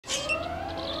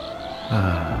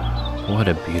What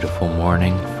a beautiful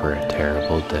morning for a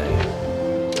terrible day.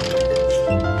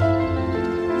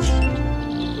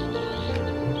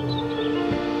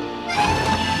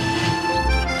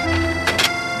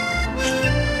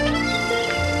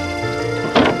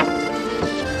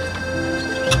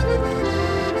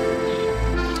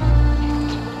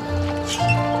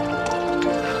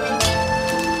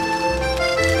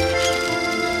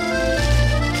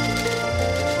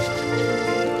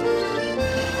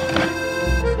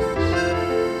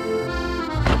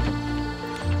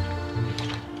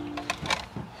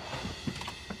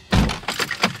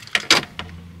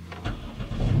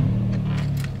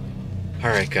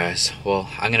 Alright guys, well,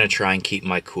 I'm going to try and keep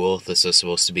my cool. This is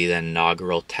supposed to be the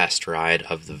inaugural test ride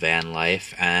of the van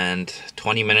life, and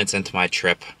 20 minutes into my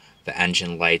trip, the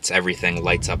engine lights, everything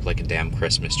lights up like a damn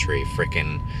Christmas tree.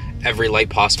 Freaking every light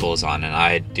possible is on, and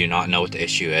I do not know what the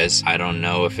issue is. I don't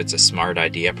know if it's a smart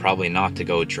idea, probably not, to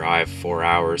go drive 4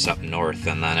 hours up north,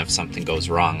 and then if something goes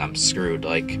wrong, I'm screwed.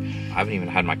 Like, I haven't even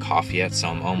had my coffee yet, so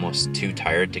I'm almost too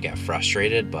tired to get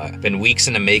frustrated, but been weeks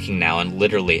in the making now, and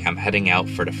literally I'm heading out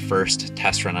for the first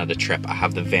test run of the trip. I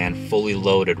have the van fully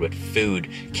loaded with food,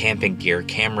 camping gear,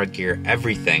 camera gear,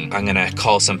 everything. I'm gonna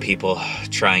call some people,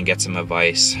 try and get some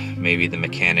advice. Maybe the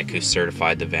mechanic who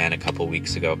certified the van a couple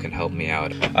weeks ago can help me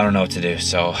out. I don't know what to do,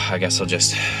 so I guess I'll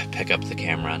just pick up the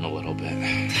camera in a little bit.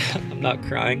 I'm not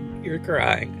crying, you're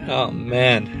crying. Oh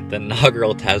man, the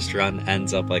inaugural test run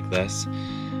ends up like this.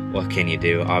 What can you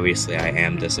do? Obviously I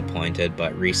am disappointed,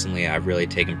 but recently I've really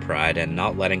taken pride in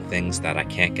not letting things that I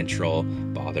can't control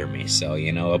bother me. So,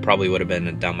 you know, it probably would have been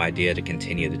a dumb idea to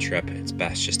continue the trip. It's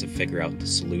best just to figure out the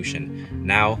solution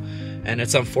now. And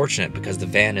it's unfortunate because the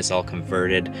van is all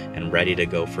converted and ready to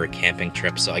go for a camping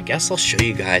trip. So I guess I'll show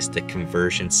you guys the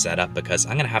conversion setup, because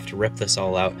I'm gonna have to rip this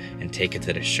all out and take it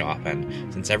to the shop.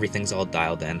 And since everything's all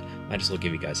dialed in, I just will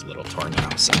give you guys a little tour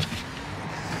now. So,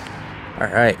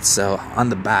 alright, so on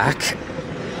the back,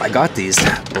 I got these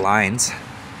blinds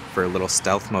for a little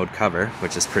stealth mode cover,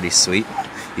 which is pretty sweet.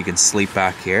 You can sleep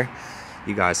back here.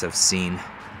 You guys have seen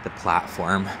the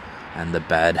platform, and the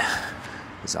bed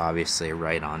is obviously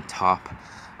right on top.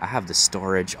 I have the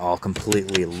storage all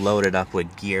completely loaded up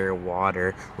with gear,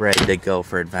 water, ready to go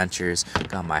for adventures.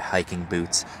 Got my hiking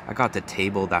boots. I got the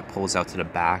table that pulls out to the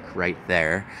back right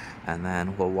there, and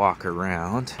then we'll walk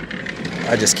around.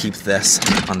 I just keep this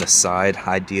on the side.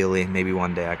 Ideally, maybe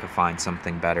one day I could find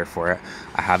something better for it.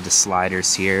 I have the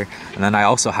sliders here, and then I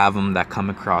also have them that come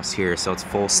across here, so it's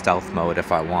full stealth mode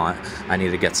if I want. I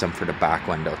need to get some for the back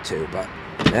window too, but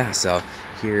yeah, so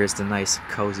here's the nice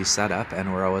cozy setup,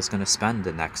 and where I was going to spend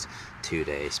the next 2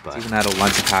 days. But even had a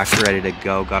lunch pack ready to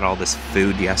go. Got all this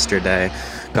food yesterday.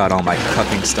 Got all my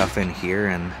cooking stuff in here,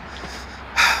 and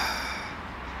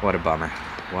what a bummer.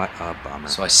 What a bummer.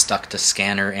 So I stuck the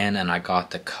scanner in and I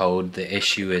got the code. The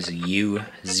issue is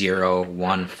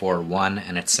U0141,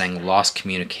 and it's saying lost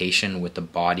communication with the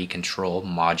body control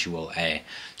module A.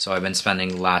 So I've been spending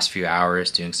the last few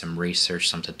hours doing some research,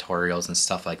 some tutorials and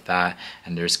stuff like that,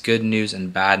 and there's good news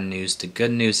and bad news. The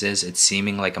good news is it's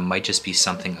seeming like it might just be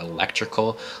something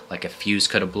electrical, like a fuse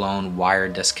could have blown, wire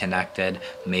disconnected,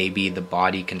 maybe the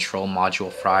body control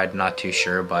module fried, not too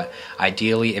sure, but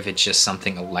ideally if it's just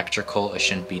something electrical, it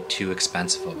shouldn't be too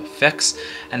expensive of a fix.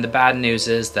 And the bad news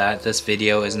is that this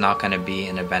video is not going to be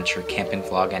an adventure camping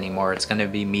vlog anymore. It's going to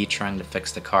be me trying to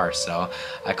fix the car. So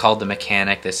I called the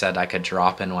mechanic. They said I could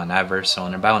drop in whenever, so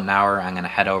in about an hour I'm gonna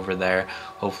head over there.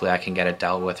 Hopefully I can get it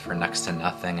dealt with for next to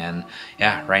nothing. And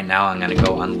yeah, right now I'm gonna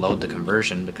go unload the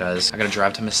conversion because I gotta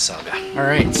drive to Mississauga.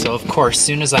 Alright, so of course, as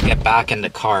soon as I get back in the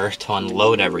car to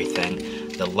unload everything,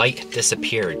 the light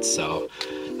disappeared. So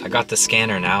I got the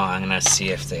scanner now. I'm gonna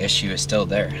see if the issue is still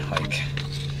there. Like,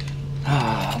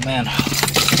 oh man,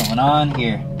 what's going on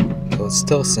here? So it's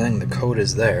still saying the code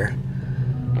is there,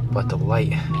 but the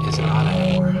light isn't on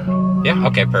anymore. Yeah,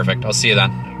 okay, perfect. I'll see you then.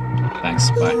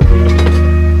 Thanks, bye.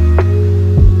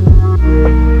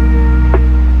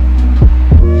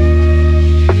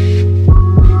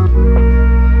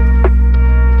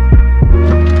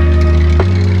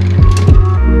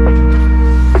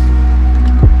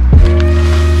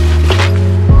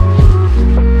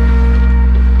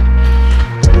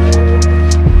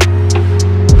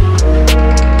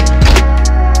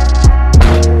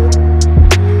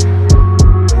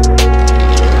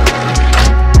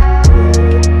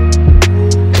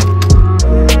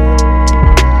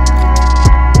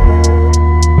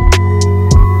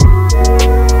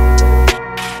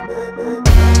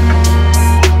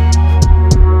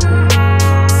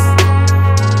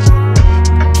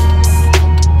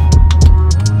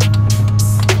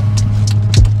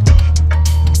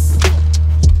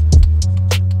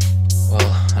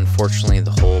 unfortunately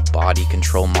the whole body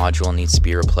control module needs to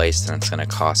be replaced, and it's going to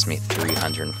cost me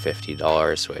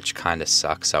 $350, which kind of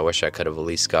sucks. I wish I could have at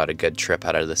least got a good trip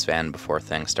out of this van before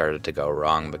things started to go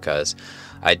wrong, because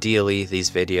ideally these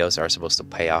videos are supposed to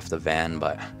pay off the van,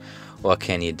 but what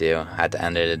can you do? At the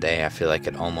end of the day, I feel like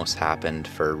it almost happened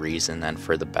for a reason and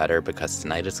for the better, because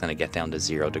tonight it's going to get down to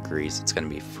 0 degrees. It's going to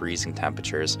be freezing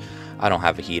temperatures. I don't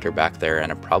have a heater back there,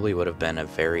 and it probably would have been a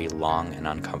very long and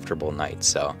uncomfortable night.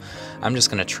 So I'm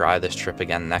just going to try this trip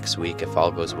again next week if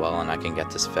all goes well and I can get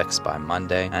this fixed by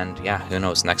Monday. And yeah, who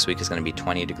knows, next week is going to be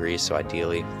 20 degrees, so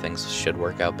ideally things should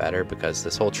work out better, because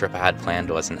this whole trip I had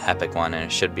planned was an epic one and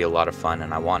it should be a lot of fun,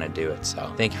 and I want to do it.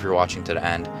 So thank you for watching to the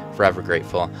end. Forever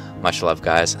grateful. Much love,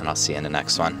 guys, and I'll see you in the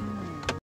next one.